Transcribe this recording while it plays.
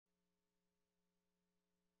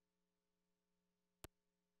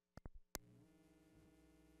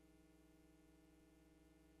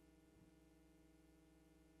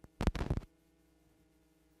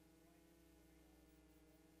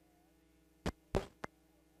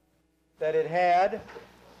that it had,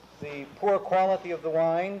 the poor quality of the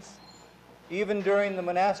wines. Even during the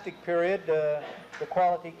monastic period, the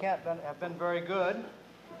quality can't have been very good,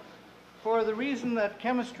 for the reason that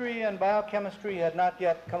chemistry and biochemistry had not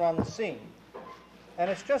yet come on the scene.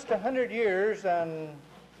 And it's just 100 years and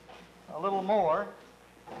a little more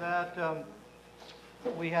that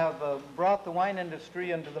we have brought the wine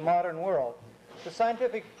industry into the modern world. The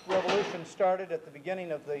scientific revolution started at the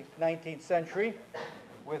beginning of the 19th century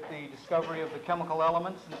with the discovery of the chemical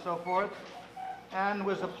elements and so forth, and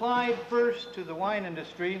was applied first to the wine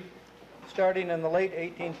industry starting in the late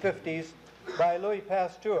 1850s by Louis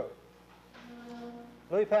Pasteur.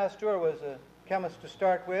 Louis Pasteur was a chemist to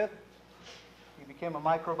start with. He became a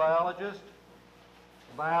microbiologist,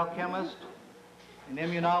 a biochemist, an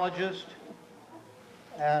immunologist,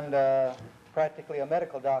 and practically a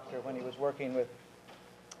medical doctor when he was working with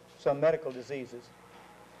some medical diseases.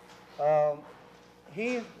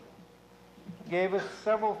 He gave us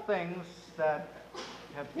several things that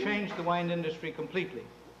have changed the wine industry completely.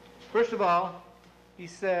 First of all, he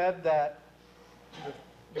said that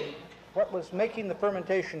what was making the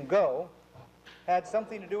fermentation go had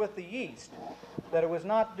something to do with the yeast, that it was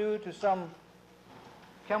not due to some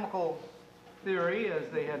chemical theory, as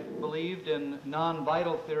they had believed in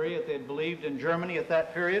non-vital theory, as they had believed in Germany at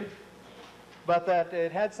that period, but that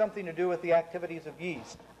it had something to do with the activities of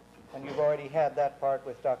yeast. And you've already had that part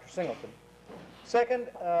with Dr. Singleton. Second,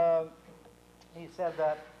 he said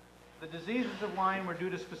that the diseases of wine were due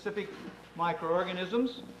to specific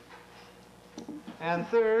microorganisms. And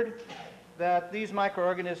third, that these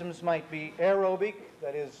microorganisms might be aerobic,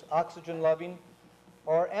 that is oxygen-loving,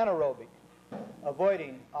 or anaerobic,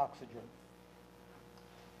 avoiding oxygen.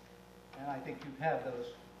 And I think you've had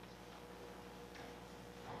those.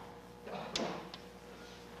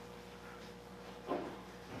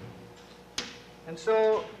 And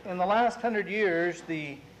so in the last 100 years,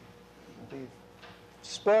 the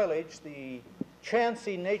spoilage, the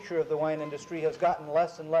chancy nature of the wine industry has gotten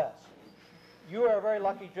less and less. You are a very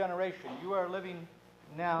lucky generation. You are living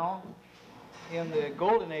now in the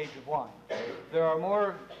golden age of wine. There are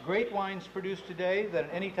more great wines produced today than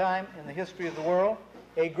at any time in the history of the world.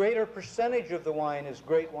 A greater percentage of the wine is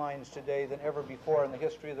great wines today than ever before in the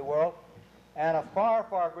history of the world. And a far,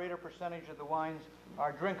 far greater percentage of the wines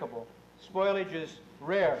are drinkable. Spoilage is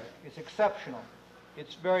rare. It's exceptional.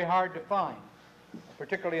 It's very hard to find,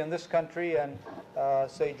 particularly in this country and,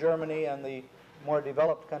 say, Germany and the more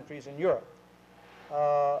developed countries in Europe.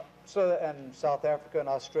 And South Africa and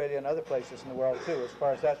Australia and other places in the world too, as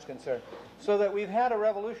far as that's concerned. So that we've had a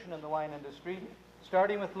revolution in the wine industry,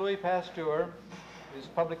 starting with Louis Pasteur, his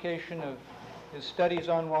publication of his studies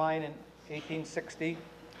on wine in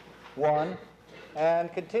 1861,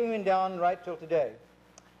 and continuing down right till today.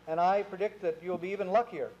 And I predict that you'll be even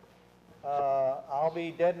luckier. I'll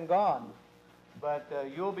be dead and gone, but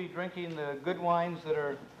you'll be drinking the good wines that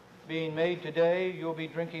are being made today. You'll be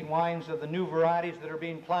drinking wines of the new varieties that are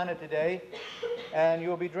being planted today, and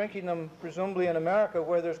you'll be drinking them presumably in America,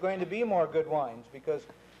 where there's going to be more good wines, because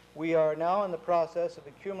we are now in the process of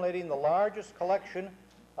accumulating the largest collection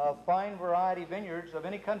of fine variety vineyards of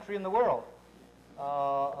any country in the world.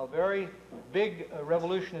 A very big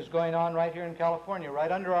revolution is going on right here in California,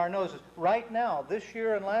 right under our noses, right now, this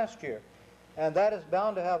year and last year. And that is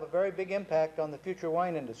bound to have a very big impact on the future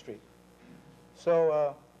wine industry.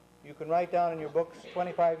 So you can write down in your books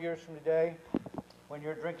 25 years from today, when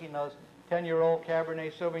you're drinking those 10-year-old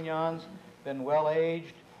Cabernet Sauvignons, been well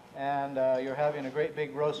aged, and you're having a great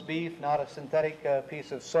big roast beef, not a synthetic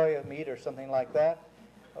piece of soya meat or something like that.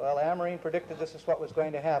 Well, Amerine predicted this is what was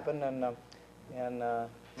going to happen, and in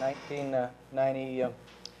 1990,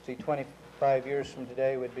 25 years from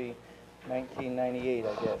today would be 1998,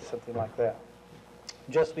 I guess, something like that.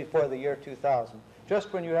 Just before the year 2000.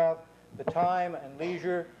 Just when you have the time and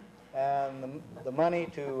leisure and the money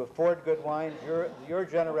to afford good wines, your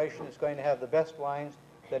generation is going to have the best wines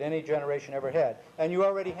that any generation ever had. And you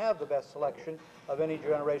already have the best selection of any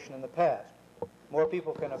generation in the past. More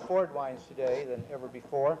people can afford wines today than ever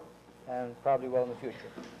before, and probably will in the future.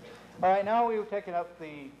 All right, now we've taken up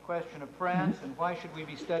the question of France, and why should we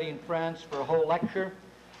be studying France for a whole lecture,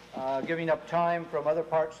 giving up time from other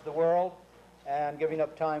parts of the world, and giving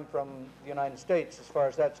up time from the United States as far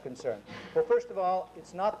as that's concerned. Well, first of all,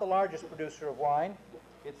 it's not the largest producer of wine.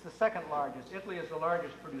 It's the second largest. Italy is the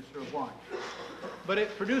largest producer of wine. But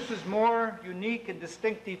it produces more unique and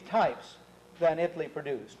distinctive types than Italy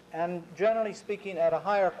produced, and generally speaking at a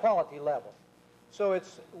higher quality level. So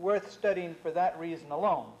it's worth studying for that reason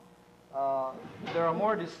alone. There are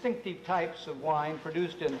more distinctive types of wine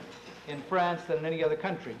produced in France than in any other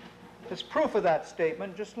country. As proof of that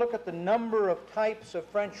statement, just look at the number of types of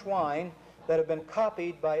French wine that have been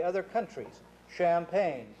copied by other countries.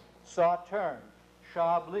 Champagne, Sauterne,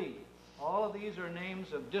 Chablis. All of these are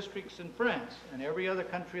names of districts in France, and every other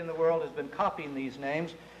country in the world has been copying these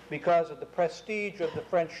names because of the prestige of the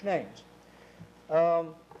French names.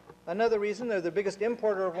 Another reason, they're the biggest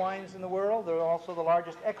importer of wines in the world. They're also the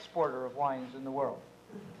largest exporter of wines in the world.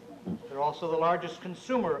 They're also the largest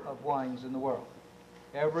consumer of wines in the world.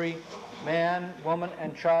 Every man, woman,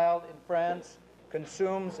 and child in France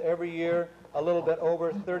consumes every year a little bit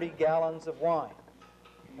over 30 gallons of wine.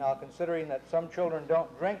 Now, considering that some children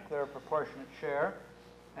don't drink their proportionate share,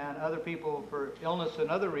 and other people for illness and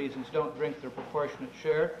other reasons don't drink their proportionate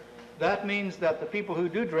share, that means that the people who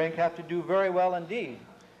do drink have to do very well indeed.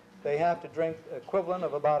 They have to drink equivalent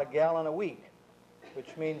of about a gallon a week,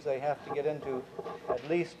 which means they have to get into at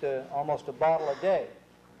least almost a bottle a day.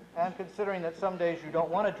 And considering that some days you don't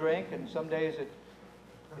want to drink and some days it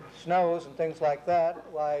snows and things like that,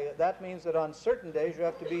 why, that means that on certain days you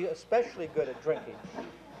have to be especially good at drinking.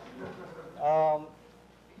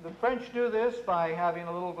 The French do this by having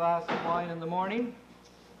a little glass of wine in the morning,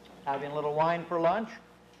 having a little wine for lunch,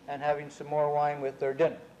 and having some more wine with their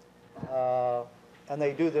dinner. And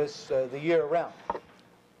they do this the year round.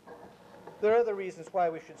 There are other reasons why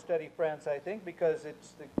we should study France, I think, because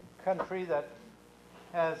it's the country that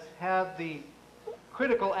has had the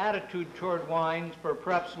critical attitude toward wines for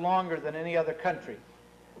perhaps longer than any other country.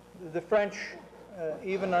 The French,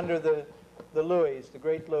 even under the Louis, the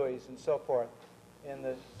great Louis and so forth, in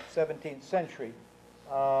the 17th century,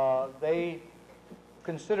 they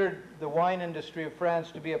considered the wine industry of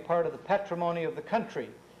France to be a part of the patrimony of the country,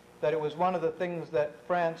 that it was one of the things that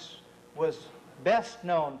France was best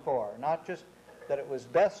known for. Not just that it was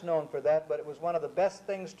best known for that, but it was one of the best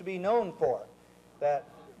things to be known for, that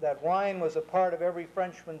wine was a part of every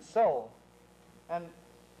Frenchman's soul. And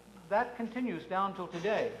that continues down till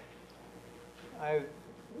today. I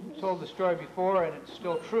told the story before, and it's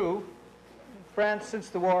still true. France, since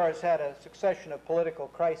the war, has had a succession of political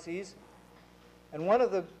crises, and one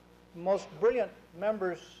of the most brilliant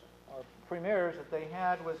members or premiers that they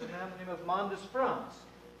had was a man named of Maynard Amerine.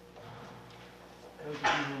 Those of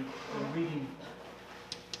you who are reading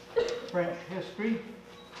French history,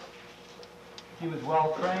 he was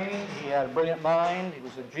well trained, he had a brilliant mind, he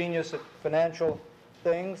was a genius at financial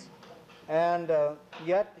things, and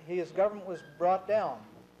yet his government was brought down.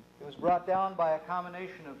 It was brought down by a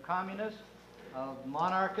combination of communists, of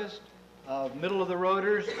monarchists, of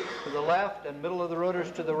middle-of-the-roaders to the left and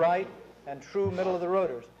middle-of-the-roaders to the right, and true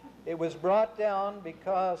middle-of-the-roaders. It was brought down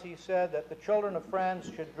because he said that the children of France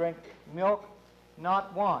should drink milk,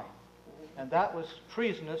 not wine. And that was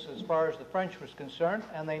treasonous as far as the French was concerned,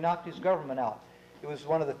 and they knocked his government out. It was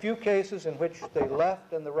one of the few cases in which the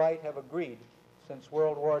left and the right have agreed since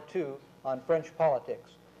World War II on French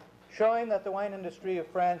politics, showing that the wine industry of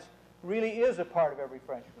France really is a part of every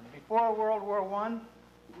Frenchman. Before World War I,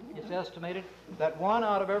 it's estimated that 1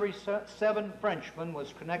 out of every 7 Frenchmen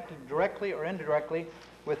was connected directly or indirectly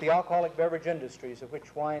with the alcoholic beverage industries, of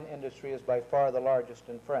which wine industry is by far the largest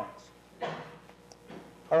in France.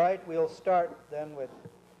 All right, we'll start then with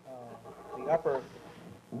the upper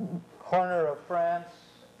corner of France,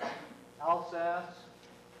 Alsace,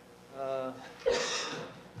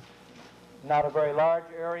 not a very large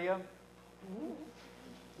area,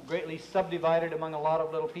 greatly subdivided among a lot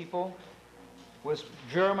of little people, was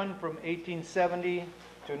German from 1870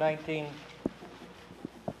 to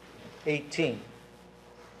 1918.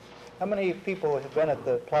 How many people have been at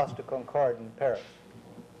the Place de Concorde in Paris?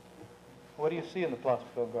 What do you see in the Place de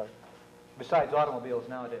Concorde, besides automobiles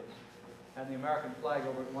nowadays, and the American flag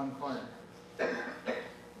over at one corner?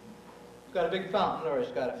 It's got a big fountain, or it's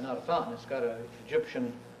got not a fountain, it's got an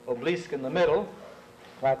Egyptian obelisk in the middle,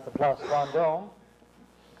 like the Place Vendôme. You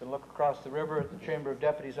can look across the river at the Chamber of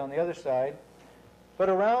Deputies on the other side. But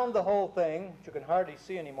around the whole thing, which you can hardly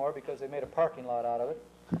see anymore because they made a parking lot out of it,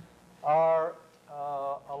 are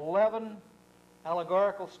 11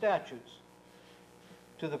 allegorical statues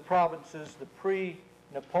to the provinces, the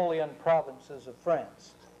pre-Napoleon provinces of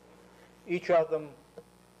France. Each of them,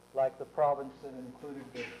 like the province that included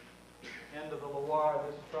the end of the Loire,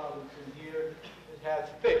 this province in here, it has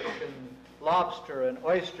fish and lobster and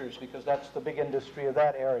oysters because that's the big industry of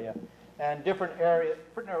that area. And different areas,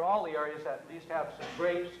 pretty near all the areas at least have some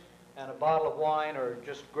grapes and a bottle of wine or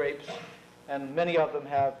just grapes. And many of them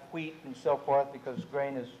have wheat and so forth because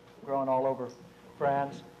grain is grown all over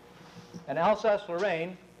France. And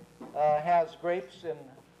Alsace-Lorraine has grapes in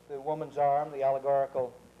the woman's arm, the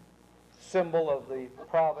allegorical symbol of the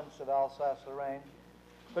province of Alsace-Lorraine.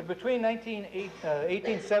 But between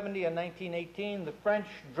 1870 and 1918, the French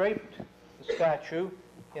draped the statue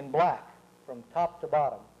in black from top to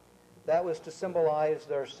bottom. That was to symbolize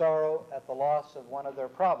their sorrow at the loss of one of their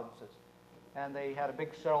provinces. And they had a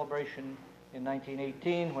big celebration in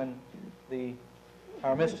 1918 when the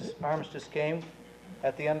armistice came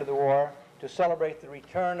at the end of the war to celebrate the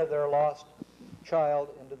return of their lost child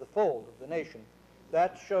into the fold of the nation.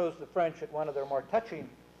 That shows the French at one of their more touching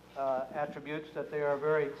attributes, that they are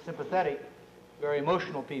very sympathetic, very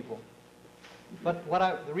emotional people. But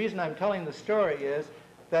the reason I'm telling the story is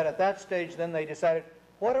that at that stage then they decided,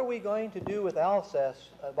 what are we going to do with Alsace,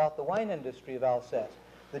 about the wine industry of Alsace?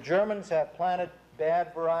 The Germans have planted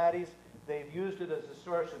bad varieties. They've used it as a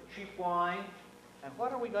source of cheap wine. And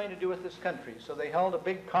what are we going to do with this country? So they held a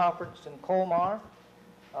big conference in Colmar,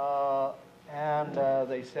 and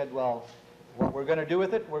they said, well, what we're going to do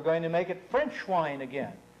with it, we're going to make it French wine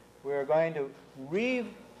again. We're going to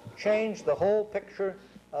change the whole picture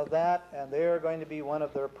of that, and they are going to be one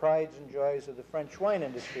of their prides and joys of the French wine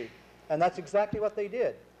industry. And that's exactly what they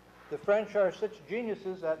did. The French are such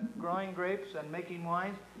geniuses at growing grapes and making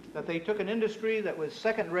wines that they took an industry that was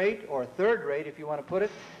second-rate, or third-rate if you want to put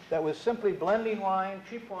it, that was simply blending wine,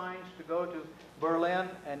 cheap wines, to go to Berlin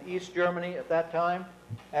and East Germany at that time,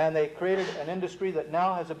 and they created an industry that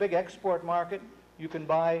now has a big export market. You can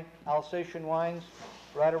buy Alsatian wines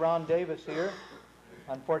right around Davis here.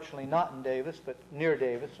 Unfortunately not in Davis, but near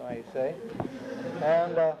Davis, I say.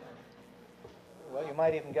 And, well, you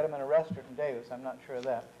might even get them in a restaurant in Davis. I'm not sure of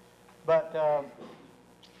that. But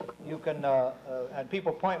you can, and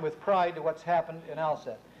people point with pride to what's happened in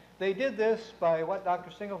Alsace. They did this by what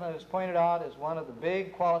Dr. Singleton has pointed out as one of the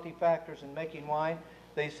big quality factors in making wine.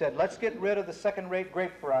 They said, let's get rid of the second-rate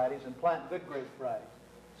grape varieties and plant good grape varieties.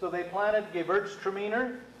 So they planted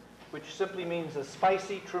Gewürztraminer, which simply means a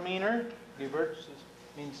spicy Traminer. Gewürz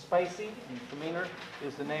means spicy, and Traminer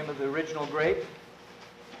is the name of the original grape.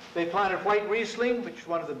 They planted white Riesling, which is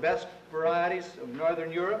one of the best varieties of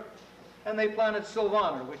Northern Europe. And they planted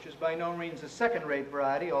Sylvaner, which is by no means a second-rate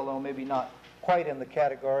variety, although maybe not quite in the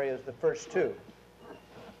category as the first two.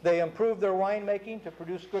 They improved their winemaking to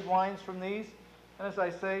produce good wines from these. And as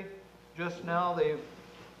I say, just now they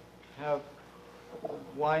have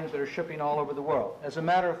wines that are shipping all over the world. As a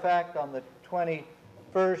matter of fact, on the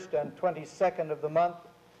 21st and 22nd of the month,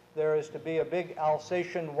 there is to be a big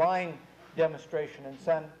Alsatian wine demonstration in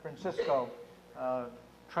San Francisco.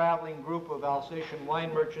 Traveling group of Alsatian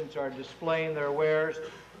wine merchants are displaying their wares,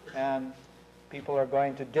 and people are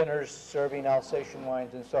going to dinners serving Alsatian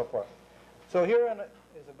wines and so forth. So here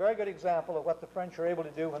is a very good example of what the French are able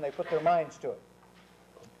to do when they put their minds to it.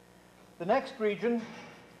 The next region,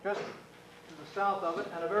 just to the south of it,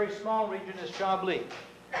 and a very small region, is Chablis.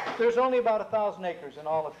 There's only about 1,000 acres in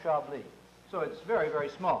all of Chablis, so it's very, very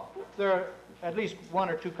small. There are at least one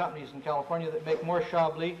or two companies in California that make more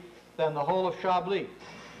Chablis than the whole of Chablis.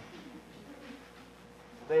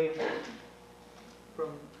 That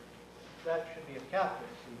should be a capital,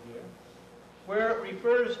 see here, where it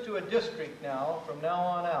refers to a district now, from now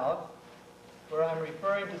on out, where I'm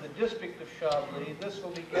referring to the district of Chablis, this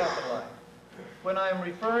will be capitalized. When I'm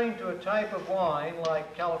referring to a type of wine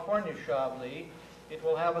like California Chablis, it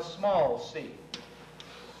will have a small c.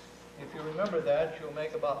 If you remember that, you'll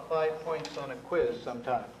make about 5 points on a quiz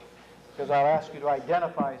sometime, because I'll ask you to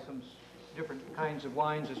identify some different kinds of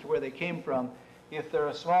wines as to where they came from. If they're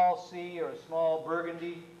a small c or a small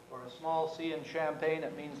Burgundy or a small c in Champagne,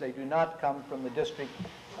 it means they do not come from the district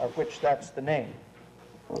of which that's the name.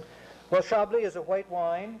 Well, Chablis is a white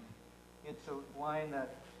wine. It's a wine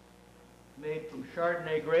that's made from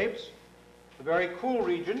Chardonnay grapes. A very cool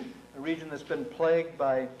region, a region that's been plagued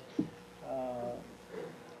by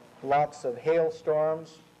lots of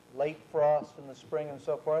hailstorms, late frost in the spring and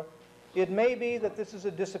so forth. It may be that this is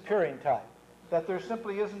a disappearing type, that there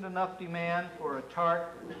simply isn't enough demand for a tart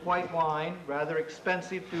white wine, rather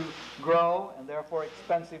expensive to grow and therefore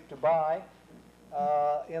expensive to buy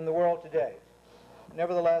in the world today.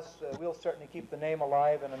 Nevertheless, we'll certainly keep the name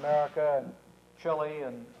alive in America and Chile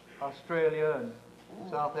and Australia and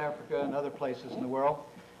South Africa and other places in the world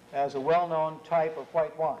as a well-known type of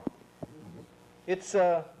white wine. It's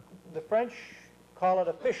the French call it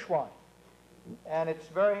a fish wine, and it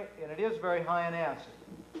is very high in acid.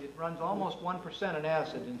 It runs almost 1% in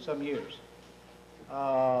acid in some years.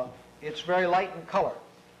 It's very light in color.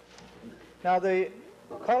 Now,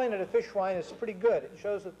 calling it a fish wine is pretty good. It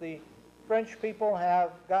shows that the French people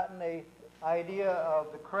have gotten an idea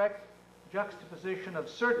of the correct juxtaposition of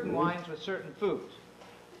certain wines with certain foods.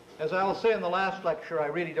 As I will say in the last lecture, I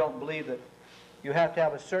really don't believe that you have to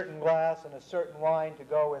have a certain glass and a certain wine to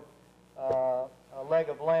go with a leg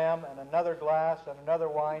of lamb, and another glass and another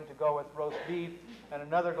wine to go with roast beef, and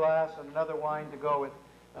another glass and another wine to go with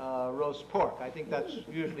roast pork. I think that's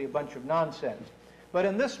usually a bunch of nonsense. But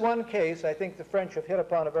in this one case, I think the French have hit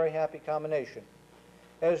upon a very happy combination.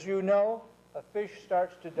 As you know, a fish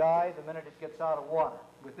starts to die the minute it gets out of water.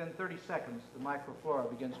 Within 30 seconds, the microflora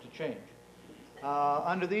begins to change.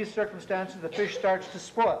 Under these circumstances, the fish starts to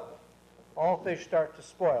spoil. All fish start to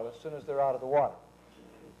spoil as soon as they're out of the water.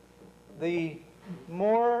 The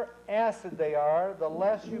more acid they are, the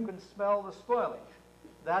less you can smell the spoilage.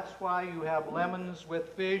 That's why you have lemons with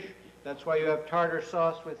fish. That's why you have tartar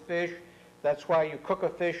sauce with fish. That's why you cook a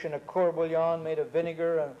fish in a coeur bouillon made of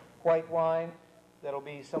vinegar and white wine that'll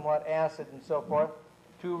be somewhat acid and so forth,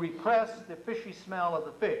 to repress the fishy smell of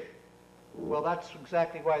the fish. Well, that's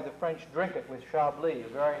exactly why the French drink it with Chablis, a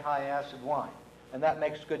very high acid wine, and that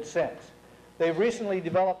makes good sense. They've recently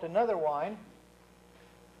developed another wine,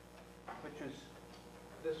 which is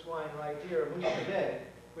this wine right here, a Muscadet,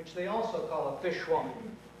 which they also call a fish wine.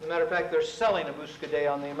 As a matter of fact, they're selling a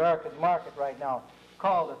Muscadet on the American market right now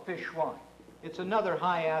called a fish wine. It's another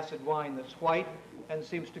high acid wine that's white and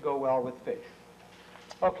seems to go well with fish.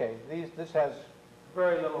 Okay, this has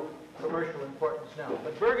very little commercial importance now.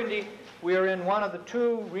 But Burgundy, we are in one of the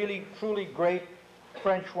two really, truly great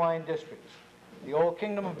French wine districts. The old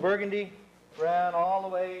kingdom of Burgundy ran all the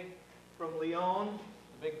way from Lyon,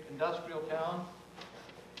 the big industrial town,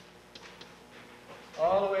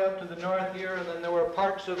 all the way up to the north here, and then there were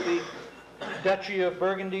parts of the Duchy of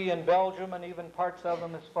Burgundy and Belgium, and even parts of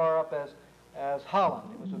them as far up as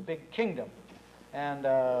Holland. It was a big kingdom. And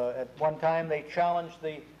at one time they challenged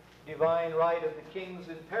the divine right of the kings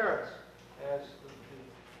in Paris, as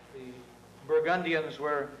the Burgundians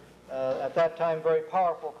were at that time very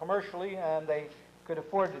powerful commercially, and they could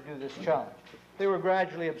afford to do this challenge. They were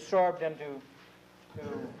gradually absorbed into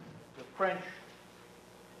the French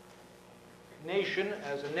nation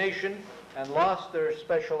as a nation and lost their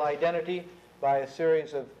special identity by a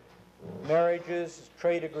series of marriages,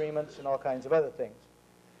 trade agreements, and all kinds of other things.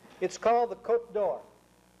 It's called the Côte d'Or.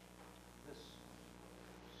 This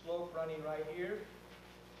slope running right here.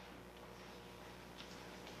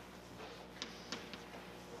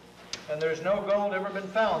 And there's no gold ever been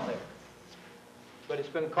found there. But it's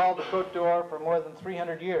been called the Côte d'Or for more than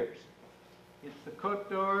 300 years. It's the Côte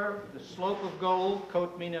d'Or, the slope of gold,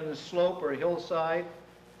 côte meaning a slope or a hillside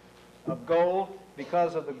of gold,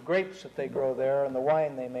 because of the grapes that they grow there and the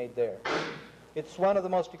wine they made there. It's one of the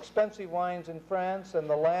most expensive wines in France, and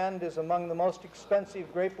the land is among the most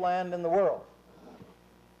expensive grape land in the world.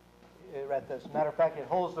 As a matter of fact, it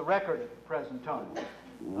holds the record at the present time.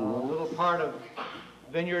 A little part of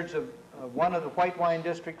vineyards of one of the white wine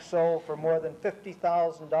districts sold for more than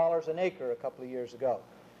 $50,000 an acre a couple of years ago.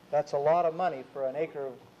 That's a lot of money for an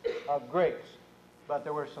acre of grapes. But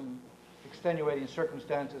there were some extenuating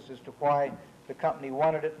circumstances as to why the company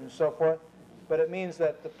wanted it and so forth. But it means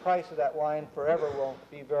that the price of that wine forever will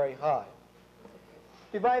be very high.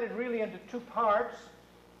 Divided really into two parts,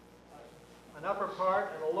 an upper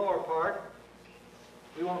part and a lower part.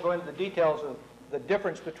 We won't go into the details of the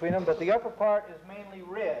difference between them, but the upper part is mainly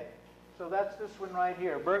red. So that's this one right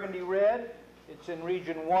here, Burgundy Red. It's in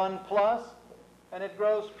region 1 plus, and it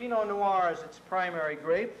grows Pinot Noir as its primary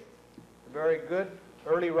grape, a very good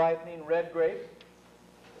early ripening red grape.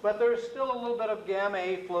 But there's still a little bit of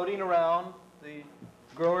Gamay floating around. The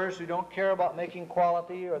growers who don't care about making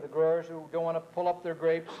quality, or the growers who don't want to pull up their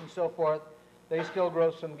grapes and so forth, they still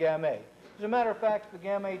grow some Gamay. As a matter of fact, the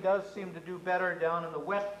Gamay does seem to do better down in the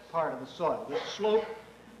wet part of the soil. The slope,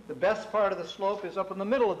 the best part of the slope is up in the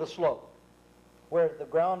middle of the slope, where the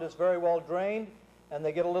ground is very well drained and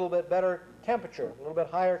they get a little bit better temperature, a little bit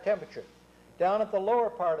higher temperature. Down at the lower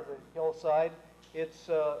part of the hillside, it's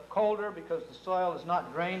colder because the soil is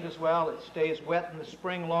not drained as well. It stays wet in the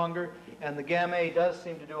spring longer, and the Gamay does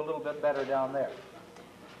seem to do a little bit better down there.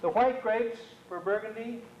 The white grapes for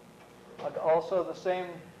Burgundy, also the same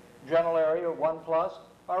general area, 1 plus,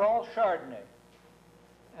 are all Chardonnay.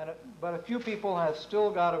 But a few people have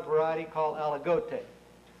still got a variety called Aligoté.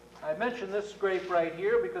 I mention this grape right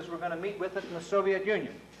here because we're going to meet with it in the Soviet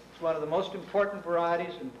Union. It's one of the most important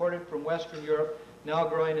varieties imported from Western Europe, now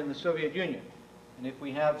growing in the Soviet Union. And if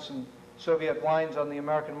we have some Soviet wines on the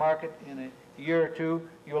American market in a year or two,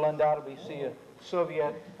 you'll undoubtedly see a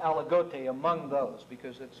Soviet Aligoté among those,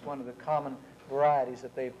 because it's one of the common varieties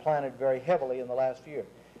that they've planted very heavily in the last year.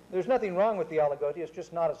 There's nothing wrong with the Aligoté, it's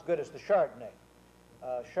just not as good as the Chardonnay.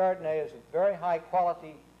 Chardonnay is a very high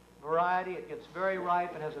quality variety. It gets very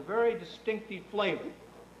ripe and has a very distinctive flavor.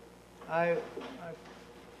 I've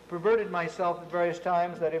perverted myself at various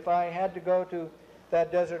times that if I had to go to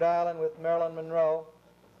that desert island with Marilyn Monroe,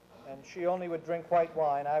 and she only would drink white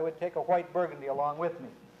wine. I would take a white Burgundy along with me.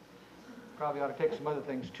 Probably ought to take some other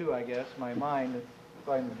things too, I guess. My mind is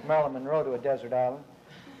going with Marilyn Monroe to a desert island.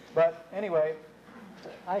 But anyway,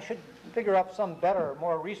 I should figure up some better,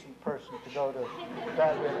 more recent person to go to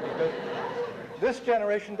that with, because this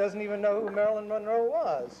generation doesn't even know who Marilyn Monroe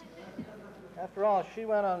was. After all, she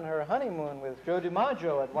went on her honeymoon with Joe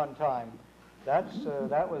DiMaggio at one time. That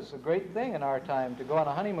was a great thing in our time. To go on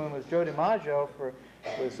a honeymoon with Joe DiMaggio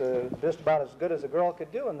was just about as good as a girl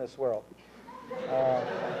could do in this world.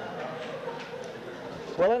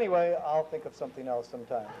 Well, anyway, I'll think of something else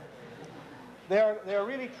sometime. They're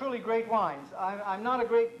really, truly great wines. I'm not a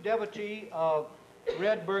great devotee of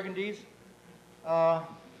red Burgundies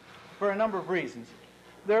for a number of reasons.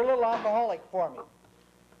 They're a little alcoholic for me.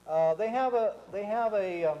 They have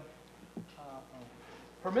a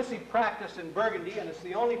permissive practice in Burgundy, and it's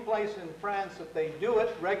the only place in France that they do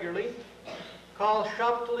it regularly, called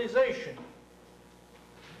chaptalization.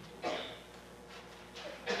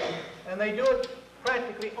 And they do it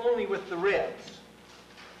practically only with the reds.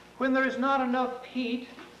 When there is not enough heat,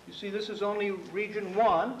 you see this is only region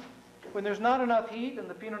 1, when there's not enough heat and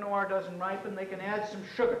the Pinot Noir doesn't ripen, they can add some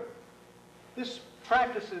sugar. This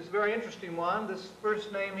practice is a very interesting one. This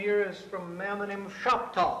first name here is from a man named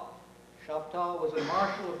Chaptal. Chaptal was a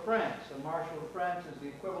Marshal of France. A Marshal of France is the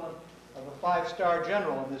equivalent of a 5-star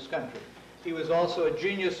general in this country. He was also a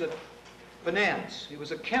genius at finance. He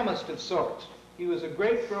was a chemist of sorts. He was a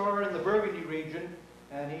grape grower in the Burgundy region,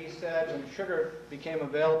 and he said when sugar became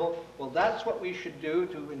available, well, that's what we should do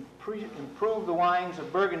to improve the wines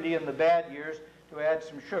of Burgundy in the bad years, to add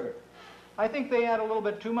some sugar. I think they add a little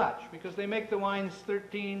bit too much, because they make the wines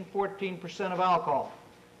 13, 14% of alcohol.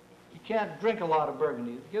 You can't drink a lot of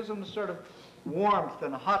Burgundy. It gives them a sort of warmth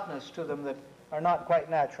and hotness to them that are not quite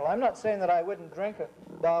natural. I'm not saying that I wouldn't drink a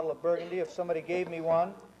bottle of Burgundy if somebody gave me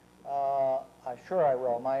one. I'm sure I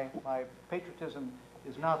will. My patriotism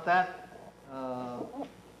is not that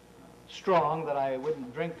strong that I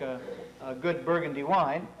wouldn't drink a good Burgundy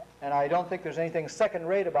wine, and I don't think there's anything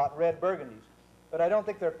second-rate about red Burgundies. But I don't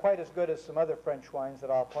think they're quite as good as some other French wines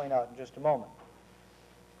that I'll point out in just a moment.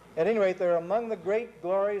 At any rate, they're among the great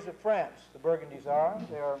glories of France, the Burgundies are.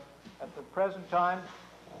 They're, at the present time,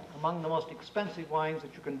 among the most expensive wines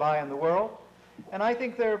that you can buy in the world. And I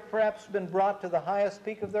think they're perhaps been brought to the highest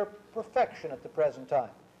peak of their perfection at the present time.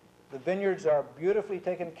 The vineyards are beautifully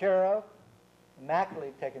taken care of,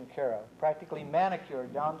 immaculately taken care of, practically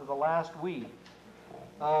manicured down to the last weed.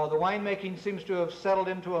 The winemaking seems to have settled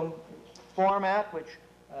into a format which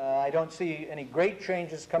I don't see any great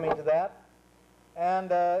changes coming to that.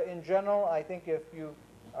 And in general, I think if you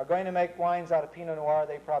are going to make wines out of Pinot Noir,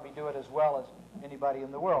 they probably do it as well as anybody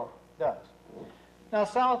in the world does. Now,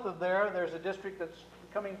 south of there's a district that's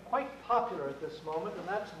becoming quite popular at this moment, and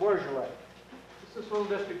that's Beaujolais. This little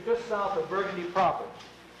district just south of Burgundy proper.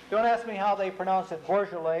 Don't ask me how they pronounce it,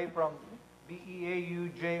 Beaujolais, from B-E-A-U-J-O-L-A-I-S,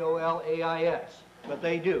 but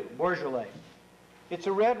they do, Beaujolais. It's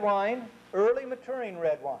a red wine, early maturing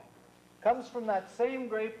red wine. Comes from that same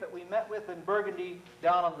grape that we met with in Burgundy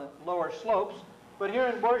down on the lower slopes, but here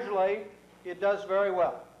in Beaujolais, it does very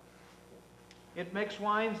well. It makes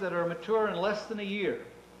wines that are mature in less than a year.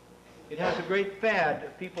 It has a great fad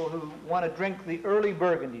of people who want to drink the early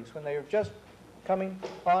Burgundies when they are just coming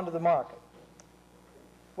onto the market.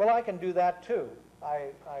 Well, I can do that too.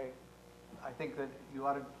 I think that you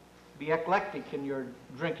ought to be eclectic in your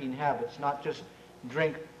drinking habits, not just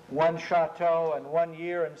drink one chateau and 1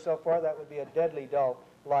 year and so forth. That would be a deadly dull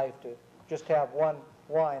life to just have one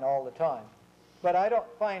wine all the time. But I don't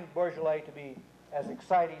find Beaujolais to be as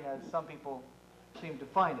exciting as some people seem to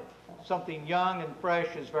find it. Something young and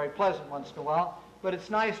fresh is very pleasant once in a while, but it's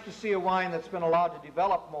nice to see a wine that's been allowed to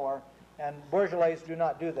develop more, and Beaujolais do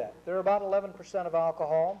not do that. They're about 11% of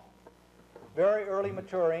alcohol, very early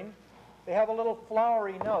maturing. They have a little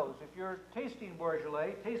flowery nose. If you're tasting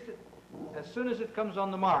Beaujolais, taste it as soon as it comes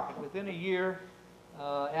on the market, within a year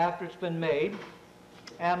after it's been made,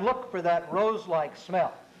 and look for that rose-like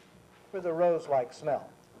smell, for the rose-like smell.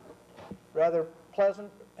 Rather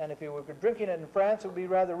pleasant, and if you were drinking it in France, it would be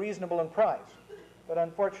rather reasonable in price. But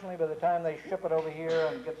unfortunately, by the time they ship it over here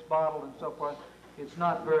and it gets bottled and so forth, it's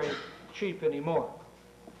not very cheap anymore,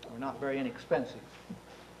 or not very inexpensive.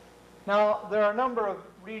 Now, there are a number of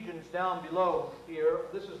regions down below here.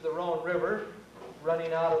 This is the Rhone River,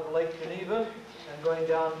 running out of Lake Geneva and going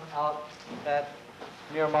down out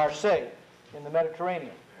near Marseille in the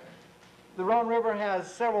Mediterranean. The Rhone River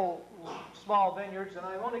has several small vineyards, and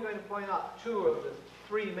I'm only going to point out 2 of the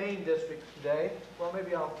 3 main districts today. Well,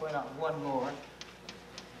 maybe I'll point out one more.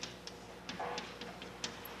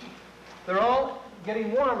 They're all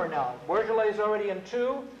getting warmer now. Beaujolais is already in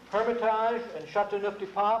 2, Hermitage and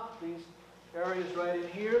Châteauneuf-du-Pape, these areas right in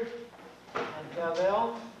here, and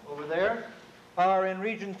Tavel over there, are in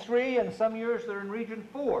region 3, and some years they're in region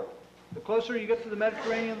 4. The closer you get to the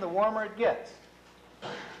Mediterranean, the warmer it gets.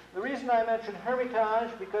 The reason I mention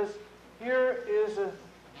Hermitage, because here is a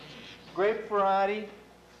grape variety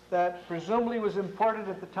that presumably was imported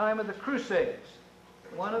at the time of the Crusades.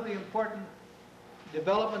 One of the important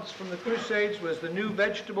developments from the Crusades was the new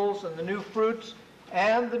vegetables and the new fruits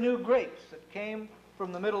and the new grapes that came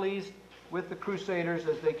from the Middle East with the Crusaders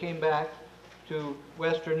as they came back to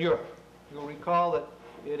Western Europe. You'll recall that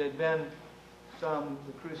it had been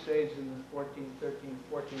the Crusades in the 14th, 13th,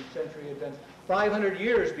 14th century had been 500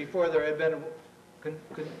 years before there had been a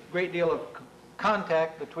great deal of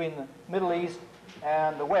contact between the Middle East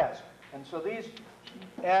and the West. And so these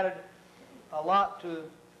added a lot to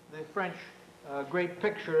the French grape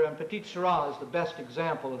picture, and Petit Syrah is the best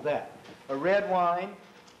example of that. A red wine.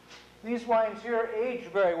 These wines here age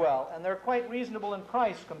very well, and they're quite reasonable in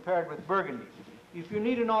price compared with Burgundy. If you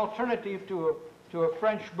need an alternative to a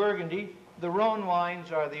French Burgundy, the Rhone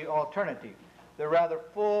wines are the alternative. They're rather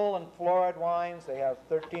full and florid wines. They have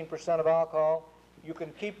 13% of alcohol. You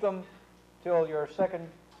can keep them till your second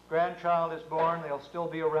grandchild is born. They'll still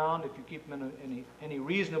be around if you keep them in any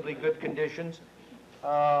reasonably good conditions.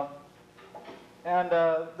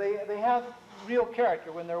 They have real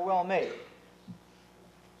character when they're well made.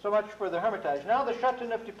 So much for the Hermitage. Now the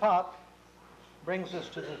Châteauneuf-du-Pape brings us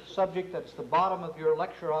to the subject that's the bottom of your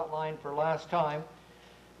lecture outline for last time,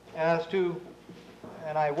 as to,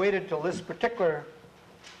 and I waited till this particular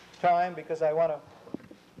time because I want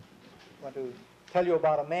to tell you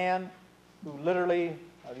about a man who literally,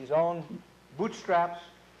 of his own bootstraps,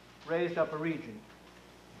 raised up a region.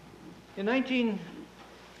 In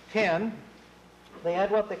 1910, they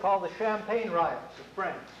had what they call the Champagne riots of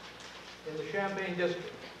France in the Champagne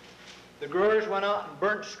district. The growers went out and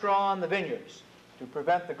burnt straw on the vineyards to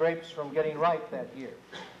prevent the grapes from getting ripe that year.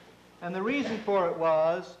 And the reason for it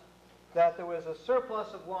was that there was a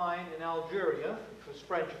surplus of wine in Algeria, which was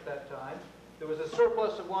French at that time. There was a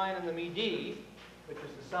surplus of wine in the Midi, which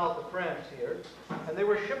is the south of France here, and they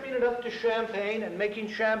were shipping it up to Champagne and making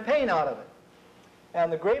champagne out of it.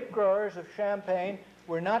 And the grape growers of Champagne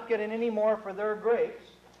were not getting any more for their grapes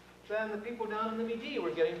than the people down in the Midi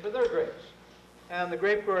were getting for their grapes. And the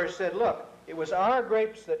grape growers said, look, it was our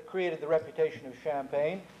grapes that created the reputation of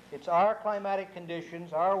Champagne. It's our climatic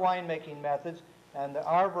conditions, our winemaking methods, and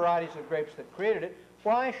our varieties of grapes that created it.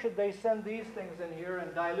 Why should they send these things in here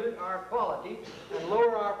and dilute our quality and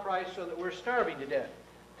lower our price so that we're starving to death?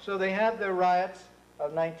 So they had their riots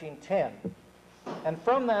of 1910. And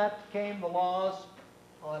from that came the laws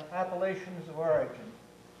on appellations of origin.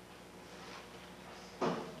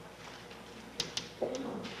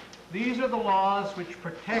 These are the laws which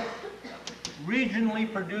protect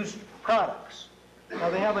regionally produced products. Now,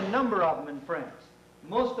 they have a number of them in France.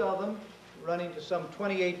 Most of them, running to some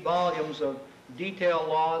 28 volumes of detailed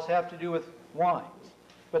laws, have to do with wines.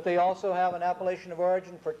 But they also have an appellation of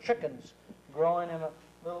origin for chickens growing in a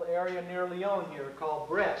little area near Lyon here called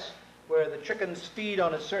Bresse, where the chickens feed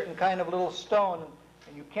on a certain kind of little stone,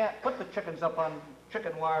 and you can't put the chickens up on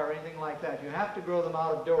chicken wire or anything like that. You have to grow them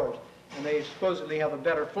out of doors, and they supposedly have a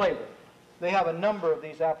better flavor. They have a number of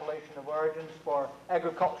these appellation of origins for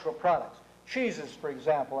agricultural products. Cheeses, for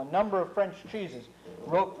example, a number of French cheeses.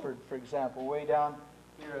 Roquefort, for example, way down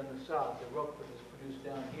here in the south. The Roquefort is produced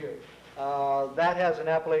down here. That has an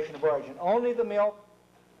appellation of origin. Only the milk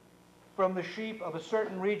from the sheep of a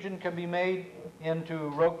certain region can be made into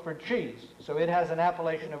Roquefort cheese. So it has an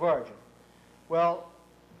appellation of origin. Well,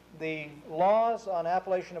 the laws on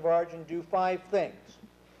appellation of origin do 5 things.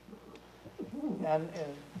 And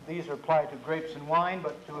these apply to grapes and wine,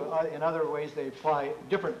 but in other ways they apply,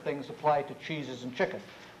 different things apply to cheeses and chicken.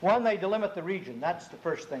 One, they delimit the region. That's the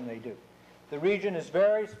first thing they do. The region is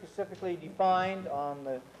very specifically defined on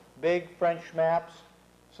the big French maps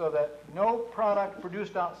so that no product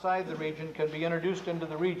produced outside the region can be introduced into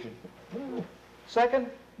the region. Second,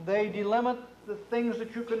 they delimit the things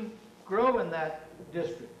that you can grow in that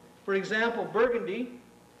district. For example, Burgundy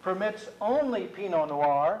permits only Pinot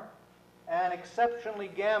Noir and exceptionally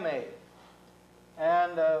Gamay.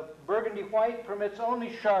 And Burgundy White permits only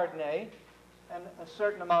Chardonnay and a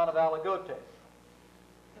certain amount of Aligoté.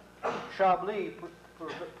 Chablis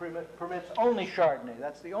permits only Chardonnay.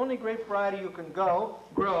 That's the only grape variety you can grow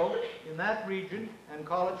in that region and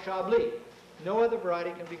call it Chablis. No other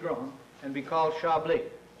variety can be grown and be called Chablis.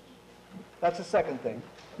 That's the second thing.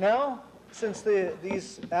 Now, since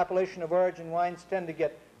these appellation of origin wines tend to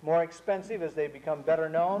get more expensive, as they become better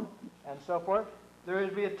known, and so forth, there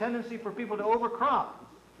would be a tendency for people to overcrop.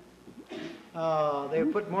 They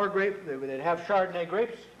would put more grape, they'd have Chardonnay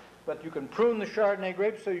grapes, but you can prune the Chardonnay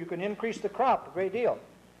grapes so you can increase the crop a great deal.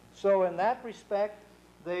 So in that respect,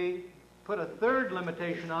 they put a third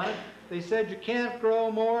limitation on it. They said you can't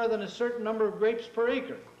grow more than a certain number of grapes per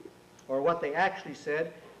acre. Or what they actually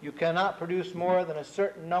said, you cannot produce more than a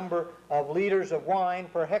certain number of liters of wine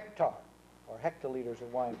per hectare, or hectoliters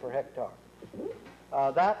of wine per hectare.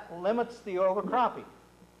 That limits the overcropping.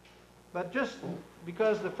 But just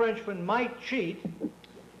because the Frenchmen might cheat,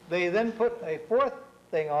 they then put a fourth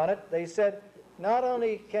thing on it. They said, not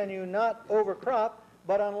only can you not overcrop,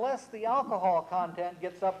 but unless the alcohol content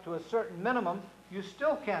gets up to a certain minimum, you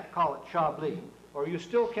still can't call it Chablis, or you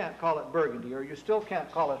still can't call it Burgundy, or you still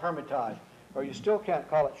can't call it Hermitage, or you still can't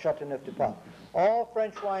call it Châteauneuf-du-Pape. All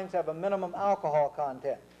French wines have a minimum alcohol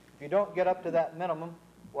content. If you don't get up to that minimum,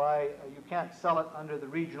 why, you can't sell it under the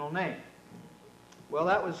regional name. Well,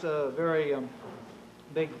 that was a very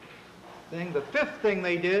big thing. The fifth thing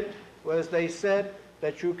they did was they said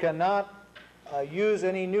that you cannot use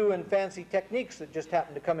any new and fancy techniques that just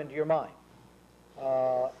happen to come into your mind.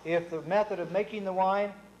 If the method of making the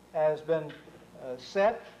wine has been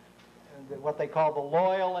set, what they call the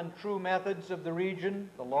loyal and true methods of the region,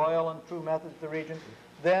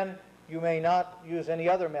 then you may not use any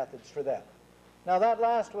other methods for that. Now that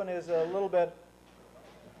last one is a little bit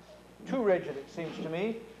too rigid, it seems to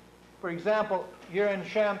me. For example, you're in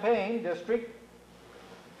Champagne district,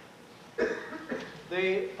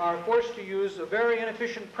 they are forced to use very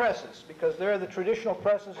inefficient presses because they're the traditional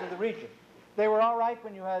presses of the region. They were all right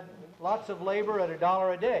when you had lots of labor at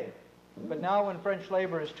 $1 a day. But now when French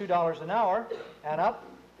labor is $2 an hour and up,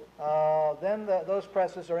 then those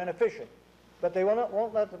presses are inefficient. But they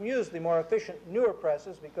won't let them use the more efficient, newer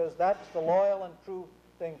presses because that's the loyal and true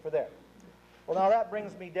thing for there. Well, now that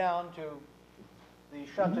brings me down to the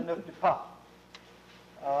Châteauneuf-du-Pape.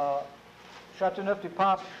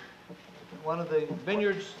 Châteauneuf-du-Pape, one of the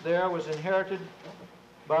vineyards there was inherited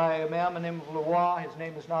by a man named Leroy. His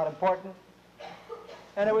name is not important.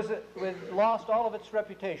 And it lost all of its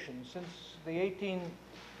reputation since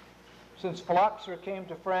Phylloxera came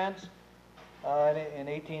to France in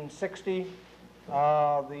 1860.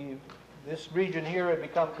 This region here had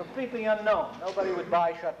become completely unknown. Nobody would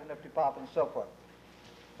buy Châteauneuf-du-Pape and so forth.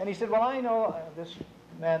 And he said, well, I know, this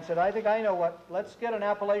man said, I think I know what, let's get an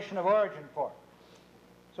appellation of origin for it.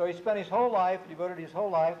 So he spent his whole life, devoted his whole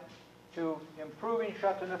life to improving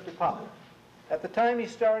Châteauneuf-du-Pape. At the time he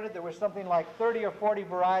started, there was something like 30 or 40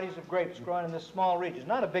 varieties of grapes growing in this small region.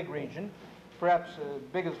 Not a big region, perhaps as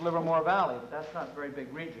big as Livermore Valley, but that's not a very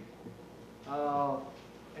big region.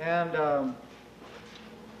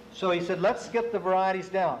 So he said, let's get the varieties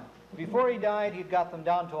down. Before he died, he'd got them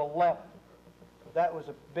down to 11. That was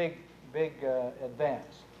a big, big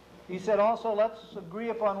advance. He said also, let's agree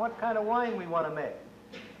upon what kind of wine we want to make.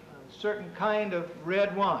 A certain kind of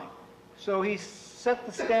red wine. So he set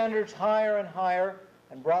the standards higher and higher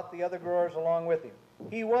and brought the other growers along with him.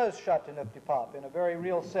 He was Châteauneuf-du-Pape in a very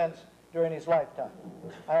real sense during his lifetime.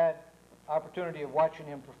 I had opportunity of watching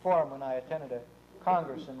him perform when I attended a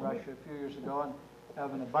congress in Russia a few years ago, and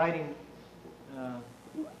have an abiding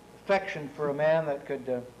affection for a man that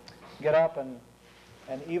could get up and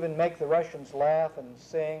even make the Russians laugh and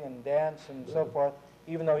sing and dance and so forth,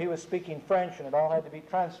 even though he was speaking French and it all had to be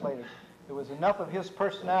translated. There was enough of his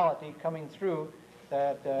personality coming through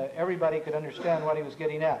that everybody could understand what he was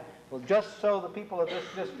getting at. Well, just so the people of this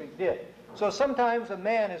district did. So sometimes a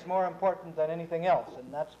man is more important than anything else,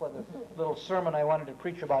 and that's what the little sermon I wanted to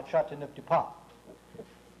preach about Châteauneuf-du-Pape.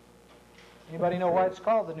 Anybody know why it's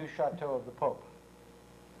called the New Chateau of the Pope?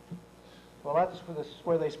 Well, that's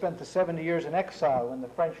where they spent the 70 years in exile. When the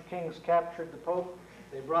French kings captured the Pope,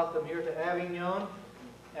 they brought them here to Avignon,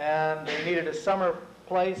 and they needed a summer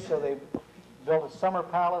place, so they built a summer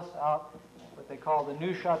palace out, what they call the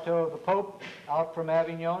New Chateau of the Pope, out from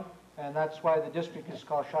Avignon, and that's why the district is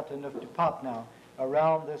called Châteauneuf-du-Pape now,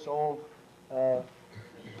 around this old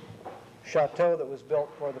chateau that was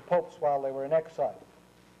built for the popes while they were in exile.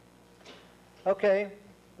 Okay,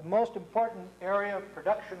 the most important area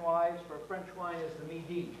production-wise for French wine is the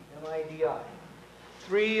Midi, M-I-D-I.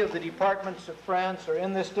 3 of the departments of France are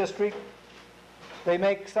in this district. They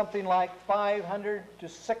make something like 500 to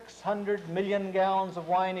 600 million gallons of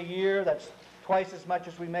wine a year. That's twice as much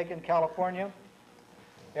as we make in California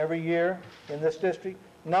every year in this district.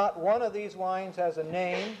 Not one of these wines has a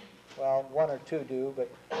name. Well, 1 or 2 do, but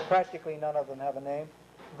practically none of them have a name.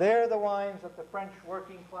 They're the wines that the French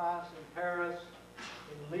working class in Paris,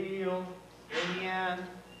 in Lille, Amiens,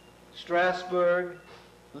 Strasbourg,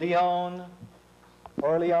 Lyon,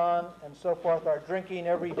 Orléans, and so forth are drinking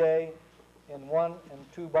every day in 1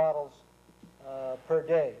 and 2 bottles per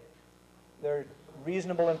day. They're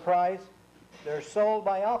reasonable in price. They're sold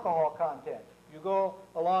by alcohol content. You go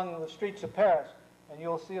along the streets of Paris and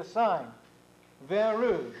you'll see a sign, Vin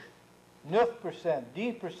Rouge, 9%,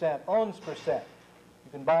 10%, 11%.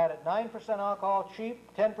 You can buy it at 9% alcohol cheap,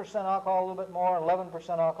 10% alcohol a little bit more,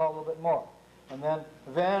 11% alcohol a little bit more. And then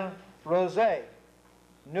Vin Rosé,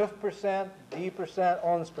 9%, 10%,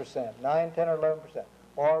 11%, 9, 10, or 11%.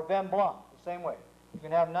 Or Vin Blanc, the same way. You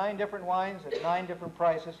can have 9 different wines at 9 different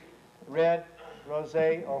prices, red,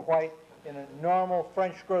 rosé, or white, in a normal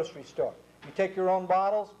French grocery store. You take your own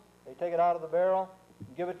bottles, they take it out of the barrel,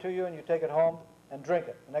 give it to you, and you take it home and drink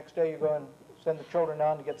it. The next day you go and send the children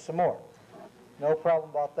down to get some more. No problem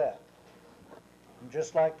about that. And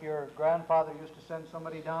just like your grandfather used to send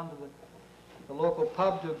somebody down to the local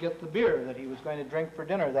pub to get the beer that he was going to drink for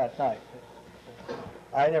dinner that night.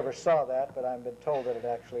 I never saw that, but I've been told that it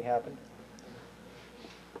actually happened.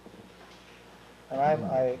 And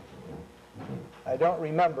I don't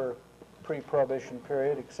remember pre-Prohibition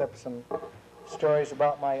period except some stories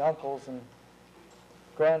about my uncles and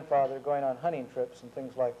grandfather going on hunting trips and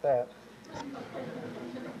things like that.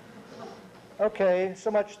 Okay,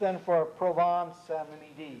 so much then for Provence and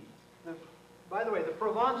the Midi. By the way, the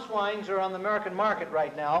Provence wines are on the American market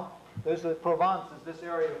right now. There's the Provence, is this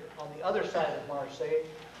area on the other side of Marseille.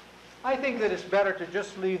 I think that it's better to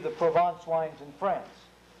just leave the Provence wines in France.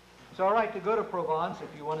 It's all right to go to Provence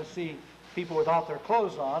if you want to see people without their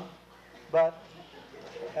clothes on,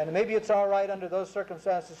 and maybe it's all right under those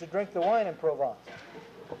circumstances to drink the wine in Provence.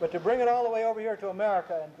 But to bring it all the way over here to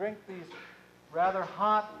America and drink these rather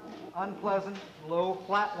hot, unpleasant, low,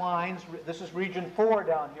 flat wines, this is region 4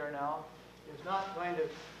 down here now, is not going to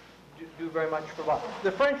do very much for wine.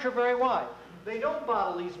 The French are very wise. They don't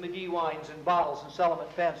bottle these Midi wines in bottles and sell them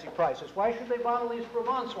at fancy prices. Why should they bottle these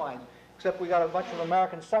Provence wines? Except we got a bunch of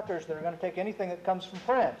American suckers that are going to take anything that comes from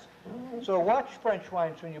France. So watch French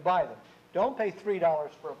wines when you buy them. Don't pay $3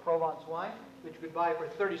 for a Provence wine, which you could buy for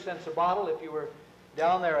 30 cents a bottle if you were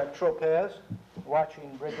down there at Tropez,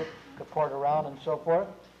 watching Bridget Caport around and so forth.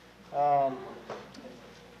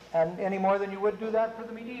 And any more than you would do that for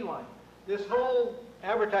the Midi wine. This whole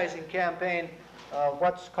advertising campaign,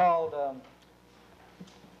 what's called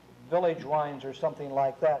village wines or something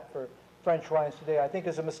like that for French wines today, I think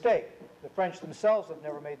is a mistake. The French themselves have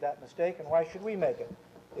never made that mistake, and why should we make it?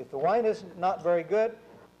 If the wine is not very good,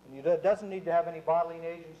 and it doesn't need to have any bottling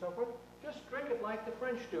age and so forth, just drink it like the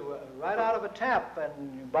French do, right out of a tap,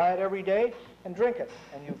 and you buy it every day and drink it.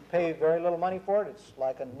 And you pay very little money for it. It's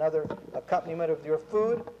like another accompaniment of your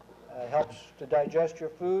food. Helps to digest your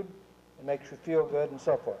food. It makes you feel good and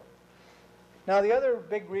so forth. Now, the other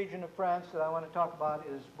big region of France that I want to talk about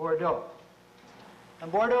is Bordeaux.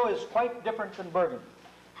 And Bordeaux is quite different than Burgundy.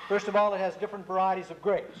 First of all, it has different varieties of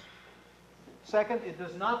grapes. Second, it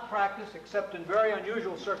does not practice, except in very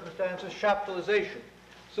unusual circumstances, chaptalization.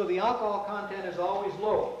 So the alcohol content is always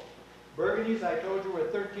low. Burgundies, I told you, were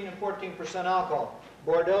 13 and 14% alcohol.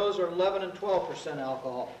 Bordeaux's are 11 and 12%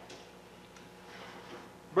 alcohol.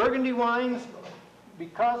 Burgundy wines,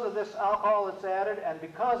 because of this alcohol that's added and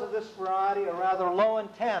because of this variety, are rather low in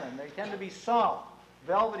tannin. They tend to be soft,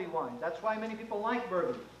 velvety wines. That's why many people like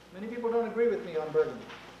Burgundy. Many people don't agree with me on Burgundy.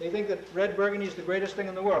 They think that red Burgundy is the greatest thing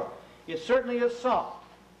in the world. It certainly is soft.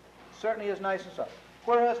 It certainly is nice and soft.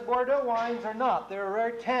 Whereas Bordeaux wines are not. They're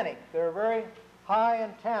very tannic. They're very high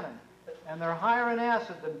in tannin. And they're higher in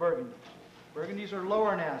acid than Burgundies. Burgundies are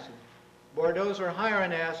lower in acid. Bordeaux's are higher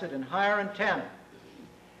in acid and higher in tannin.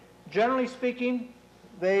 Generally speaking,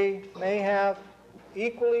 they may have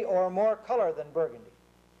equally or more color than Burgundy.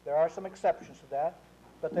 There are some exceptions to that,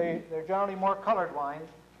 but they're generally more colored wines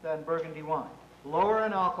than Burgundy wine. Lower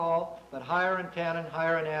in alcohol, but higher in tannin,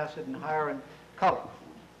 higher in acid, and higher in color.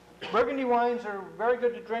 Burgundy wines are very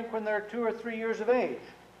good to drink when they're 2 or 3 years of age.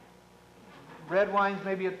 Red wines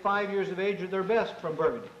maybe at 5 years of age are their best from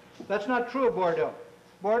Burgundy. That's not true of Bordeaux.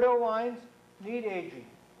 Bordeaux wines need aging.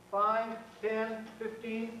 5, 10,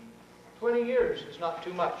 15, 20 years is not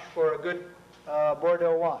too much for a good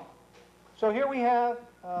Bordeaux wine. So here we have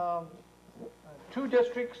 2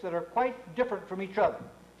 districts that are quite different from each other.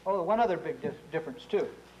 Oh, one other big difference too.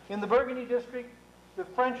 In the Burgundy district, the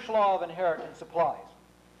French law of inheritance applies.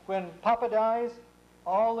 When Papa dies,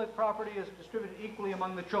 all the property is distributed equally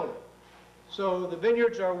among the children. So the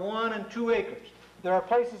vineyards are 1 and 2 acres. There are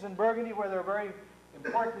places in Burgundy where there are very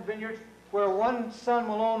important vineyards where one son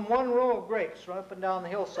will own 1 row of grapes right up and down the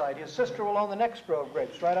hillside. His sister will own the next row of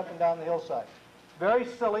grapes right up and down the hillside. Very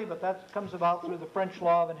silly, but that comes about through the French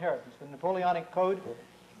law of inheritance. The Napoleonic Code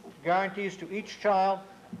guarantees to each child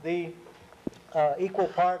the equal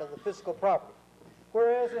part of the physical property.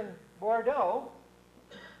 Whereas in Bordeaux,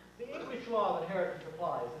 the English law of inheritance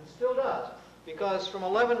applies, and still does, because from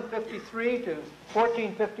 1153 to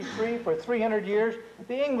 1453, for 300 years,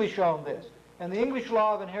 the English owned this. And the English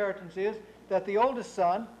law of inheritance is that the oldest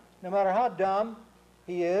son, no matter how dumb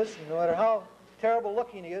he is, no matter how terrible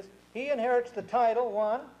looking he is, he inherits the title,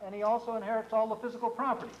 one, and he also inherits all the physical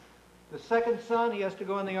property. The second son, he has to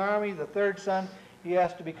go in the army. The third son, he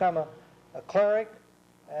has to become a cleric.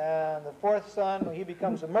 And the fourth son, he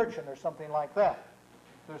becomes a merchant or something like that.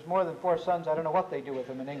 If there's more than 4 sons, I don't know what they do with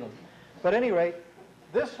them in England. But at any rate,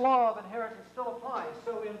 this law of inheritance still applies.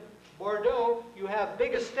 So in Bordeaux, you have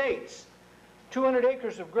big estates, 200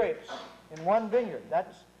 acres of grapes in one vineyard.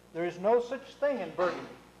 There is no such thing in Burgundy.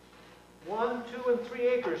 1, 2, and 3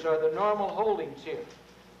 acres are the normal holdings here.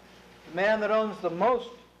 The man that owns the most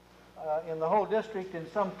in the whole district, in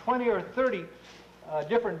some 20 or 30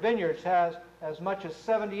 different vineyards, has as much as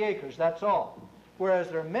 70 acres. That's all. Whereas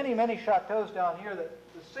there are many, many chateaus down here that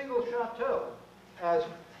the single chateau has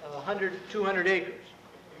 100, 200 acres.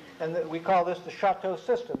 And we call this the chateau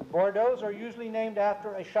system. Bordeaux are usually named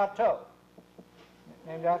after a chateau,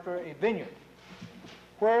 named after a vineyard.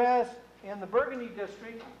 Whereas in the Burgundy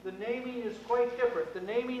district, the naming is quite different. The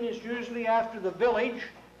naming is usually after the village,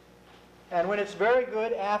 and when it's very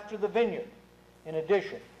good, after the vineyard, in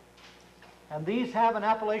addition. And these have an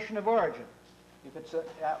appellation of origin. If it's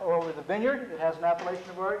over the vineyard, it has an appellation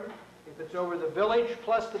of origin. If it's over the village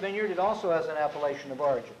plus the vineyard, it also has an appellation of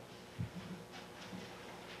origin.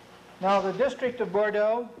 Now, the district of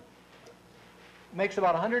Bordeaux makes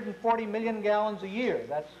about 140 million gallons a year.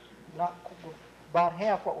 That's not about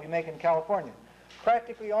half what we make in California.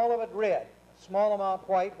 Practically all of it red. A small amount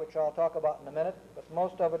white, which I'll talk about in a minute, but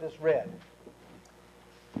most of it is red.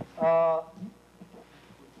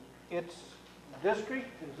 Its district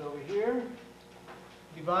is over here,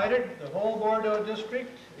 divided. The whole Bordeaux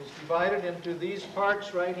district is divided into these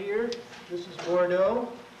parts right here. This is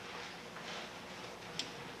Bordeaux.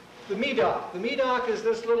 The Medoc. The Medoc is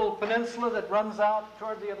this little peninsula that runs out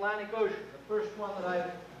toward the Atlantic Ocean. The first one that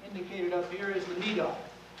I've indicated up here is the Medoc.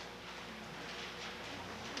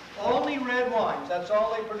 Only red wines. That's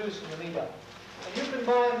all they produce in the Medoc. And you can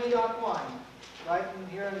buy a Medoc wine right in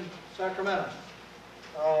here in Sacramento.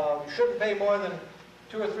 You shouldn't pay more than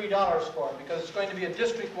 $2 or $3 for it, because it's going to be a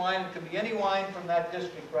district wine. It could be any wine from that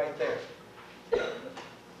district right there.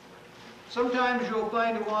 Sometimes you'll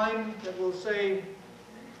find a wine that will say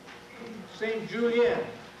St. Julien.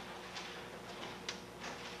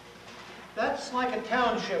 That's like a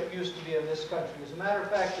township used to be in this country. As a matter of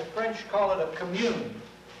fact, the French call it a commune.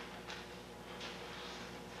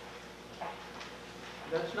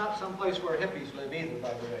 That's not some place where hippies live either, by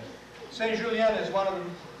the way. St. Julien is one of the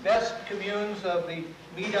best communes of the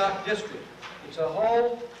Medoc district. It's a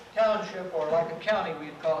whole township, or like a county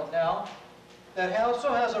we'd call it now, that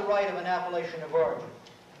also has a right of an appellation of origin.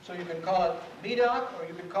 So you can call it Medoc, or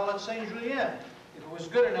you can call it St. Julien, if it was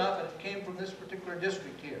good enough and it came from this particular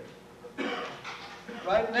district here.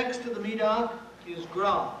 Right next to the Medoc is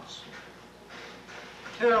Graves.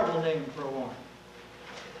 Terrible name for a wine.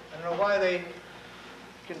 I don't know why they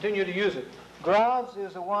continue to use it. Graves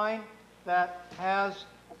is a wine that has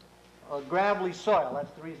a gravelly soil.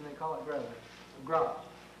 That's the reason they call it Graves.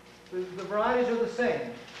 The varieties are the same.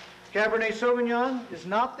 Cabernet Sauvignon is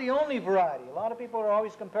not the only variety. A lot of people are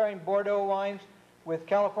always comparing Bordeaux wines with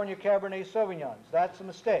California Cabernet Sauvignons. That's a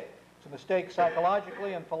mistake. It's a mistake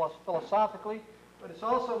psychologically and philosophically, but it's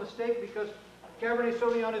also a mistake because Cabernet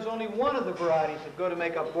Sauvignon is only one of the varieties that go to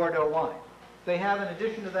make up Bordeaux wine. They have, in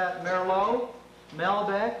addition to that, Merlot,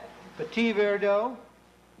 Malbec, Petit Verdot,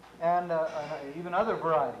 and even other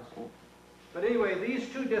varieties. But anyway, these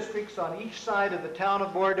two districts on each side of the town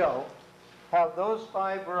of Bordeaux have those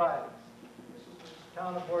 5 varieties. The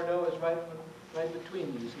town of Bordeaux is right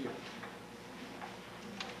between these here.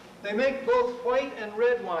 They make both white and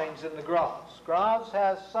red wines in the Graves. Graves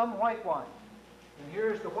has some white wine. And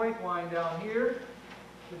here's the white wine down here.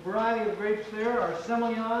 The variety of grapes there are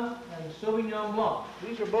Semillon and Sauvignon Blanc.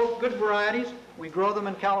 These are both good varieties. We grow them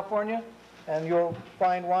in California, and you'll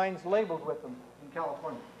find wines labeled with them in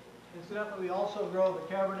California. Incidentally, we also grow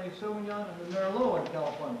the Cabernet Sauvignon and the Merlot in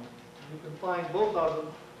California. You can find both of them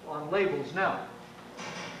on labels now.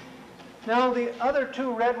 Now, the other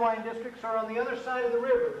 2 red wine districts are on the other side of the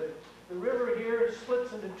river. The river here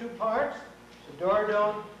splits into 2 parts. The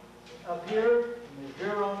Dordogne up here, and the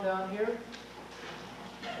Gironde down here.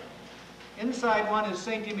 Inside one is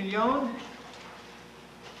Saint-Emilion,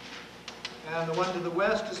 and the one to the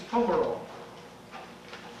west is Pomerol.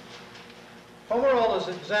 Pomerol is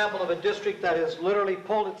an example of a district that has literally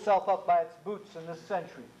pulled itself up by its boots in this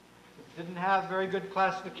century. It didn't have very good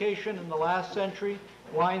classification in the last century.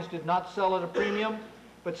 Wines did not sell at a premium,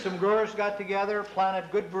 but some growers got together, planted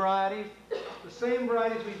good varieties, the same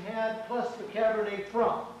varieties we've had, plus the Cabernet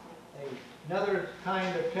Franc, another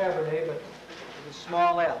kind of Cabernet, but with a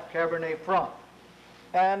small L, Cabernet Franc.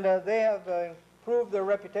 And they have improved their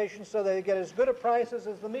reputation so they get as good a prices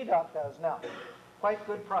as the Medoc does now. Quite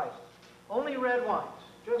good prices. Only red wines,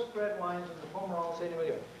 just red wines in the Pomerol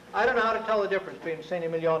Saint-Emilion. I don't know how to tell the difference between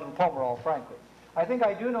Saint-Emilion and Pomerol, frankly. I think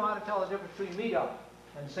I do know how to tell the difference between Medoc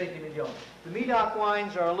and Saint-Emilion. The Medoc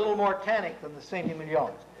wines are a little more tannic than the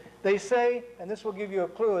Saint-Emilions. They say, and this will give you a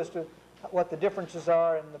clue as to what the differences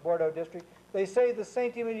are in the Bordeaux district, they say the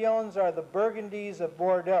Saint-Emilions are the Burgundies of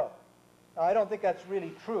Bordeaux. Now, I don't think that's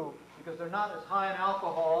really true because they're not as high in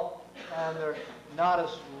alcohol and they're not as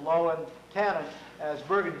low in tannin as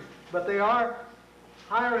Burgundies. But they are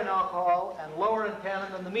higher in alcohol and lower in tannin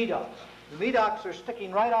than the Medocs. The Medocs are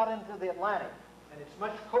sticking right out into the Atlantic, and it's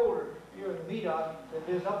much colder here in the Medoc than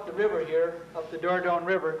it is up the river here, up the Dordogne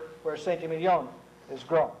River, where Saint-Emilion is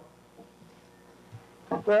grown.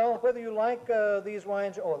 Well, whether you like these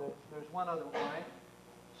wines, there's one other wine,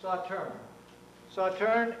 Sauterne.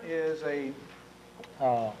 Sauterne is a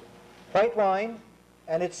white wine,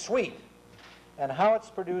 and it's sweet. And how it's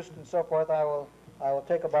produced and so forth, I will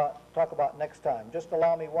talk about next time. Just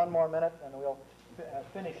allow me one more minute, and we'll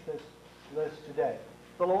finish this list today.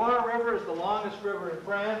 The Loire River is the longest river in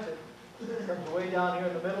France. It comes way down here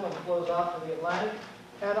in the middle and flows out to the Atlantic.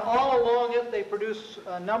 And all along it, they produce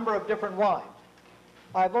a number of different wines.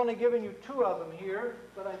 I've only given you two of them here,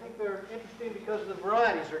 but I think they're interesting because the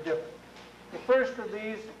varieties are different. The first of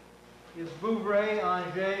these is Vouvray,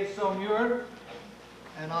 Angers, Saumur,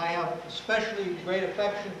 and I have especially great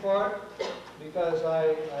affection for it because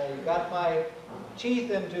I got my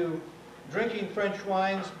teeth into drinking French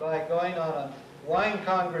wines by going on a wine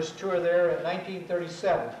congress tour there in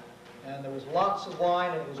 1937. And there was lots of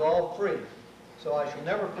wine, and it was all free. So I shall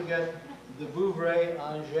never forget the Vouvray,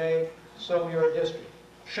 Angers, Saumur district.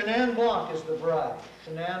 Chenin Blanc is the variety,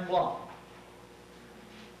 Chenin Blanc.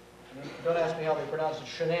 And don't ask me how they pronounce it,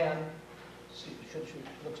 Chenin.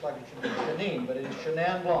 Looks like it should be Chenin, but it is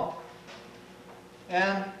Chenin Blanc.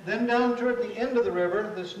 And then down toward the end of the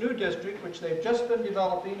river, this new district, which they've just been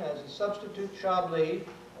developing as a substitute Chablis,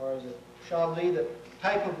 or as a Chablis, the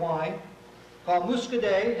type of wine, called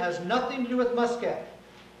Muscadet, has nothing to do with Muscat.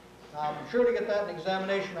 Now, I'm sure to get that in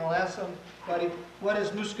examination. I'll ask somebody, what is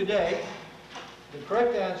Muscadet? The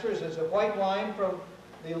correct answer is it's a white wine from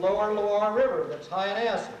the lower Loire River that's high in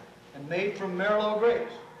acid and made from Merlot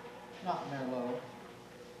grapes. Not Merlot.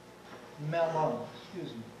 Melon,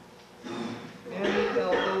 excuse me.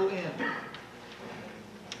 M-E-L-O-N.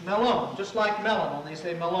 Melon, just like melon, only they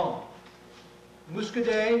say melon.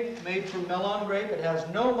 Muscadet, made from melon grape. It has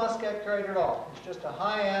no muscat character at all. It's just a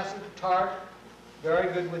high acid, tart,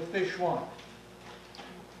 very good with fish wine.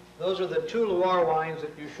 Those are the two Loire wines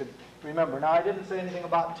that you should remember. Now, I didn't say anything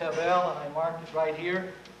about Tavel, and I marked it right here.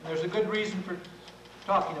 And there's a good reason for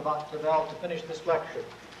talking about Tavel to finish this lecture.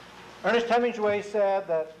 Ernest Hemingway said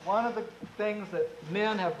that one of the things that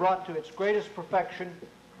men have brought to its greatest perfection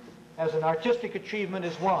as an artistic achievement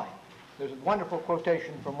is wine. There's a wonderful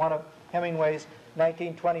quotation from one of Hemingway's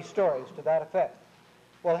 1920 stories to that effect.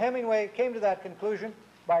 Well, Hemingway came to that conclusion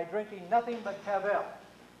by drinking nothing but Tavel.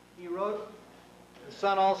 He wrote, "The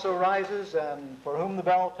sun also rises, and for whom the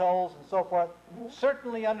bell tolls," and so forth,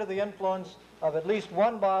 certainly under the influence of at least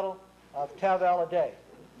one bottle of Tavel a day.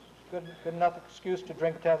 Good enough excuse to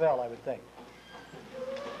drink Tavel, I would think.